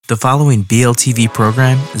The following BLTV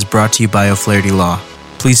program is brought to you by O'Flaherty Law.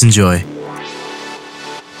 Please enjoy.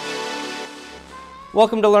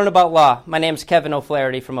 Welcome to Learn About Law. My name is Kevin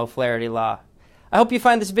O'Flaherty from O'Flaherty Law. I hope you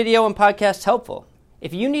find this video and podcast helpful.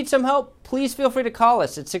 If you need some help, please feel free to call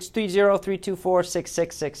us at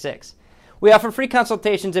 630-324-6666. We offer free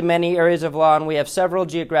consultations in many areas of law, and we have several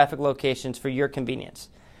geographic locations for your convenience.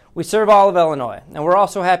 We serve all of Illinois, and we're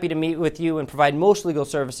also happy to meet with you and provide most legal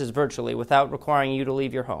services virtually without requiring you to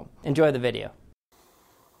leave your home. Enjoy the video.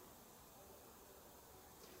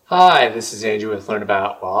 Hi, this is Andrew with Learn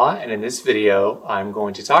About Law, and in this video I'm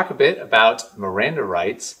going to talk a bit about Miranda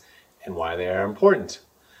rights and why they are important.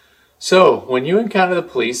 So, when you encounter the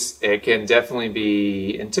police, it can definitely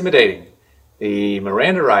be intimidating. The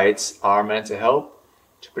Miranda rights are meant to help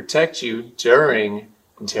to protect you during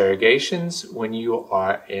interrogations when you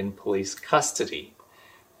are in police custody.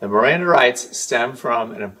 The Miranda rights stem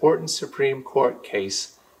from an important Supreme Court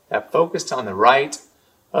case that focused on the right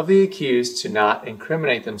of the accused to not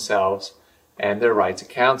incriminate themselves and their right to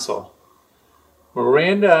counsel.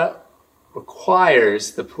 Miranda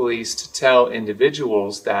requires the police to tell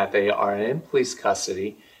individuals that they are in police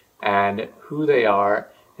custody and who they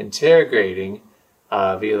are interrogating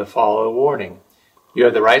via the following warning. You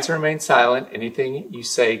have the right to remain silent. Anything you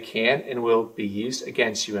say can and will be used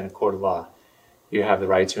against you in a court of law. You have the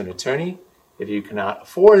right to an attorney. If you cannot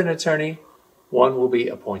afford an attorney, one will be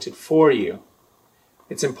appointed for you.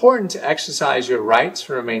 It's important to exercise your right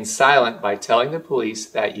to remain silent by telling the police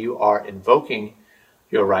that you are invoking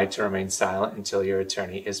your right to remain silent until your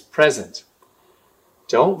attorney is present.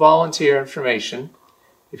 Don't volunteer information.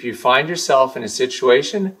 If you find yourself in a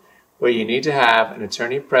situation where you need to have an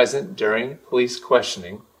attorney present during police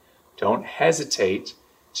questioning, don't hesitate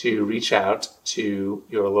to reach out to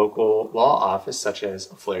your local law office, such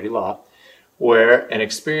as O'Flaherty Law, where an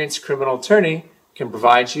experienced criminal attorney can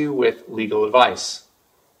provide you with legal advice.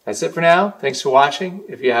 That's it for now. Thanks for watching.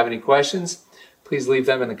 If you have any questions, please leave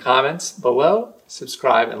them in the comments below.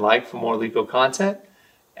 Subscribe and like for more legal content,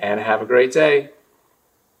 and have a great day.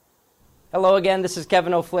 Hello again, this is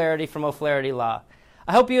Kevin O'Flaherty from O'Flaherty Law.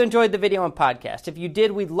 I hope you enjoyed the video and podcast. If you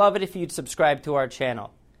did, we'd love it if you'd subscribe to our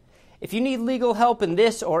channel. If you need legal help in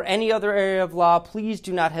this or any other area of law, please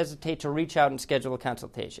do not hesitate to reach out and schedule a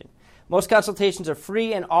consultation. Most consultations are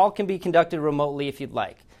free and all can be conducted remotely if you'd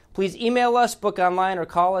like. Please email us, book online, or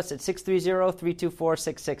call us at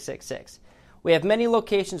 630-324-6666. We have many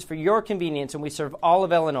locations for your convenience and we serve all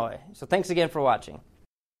of Illinois. So thanks again for watching.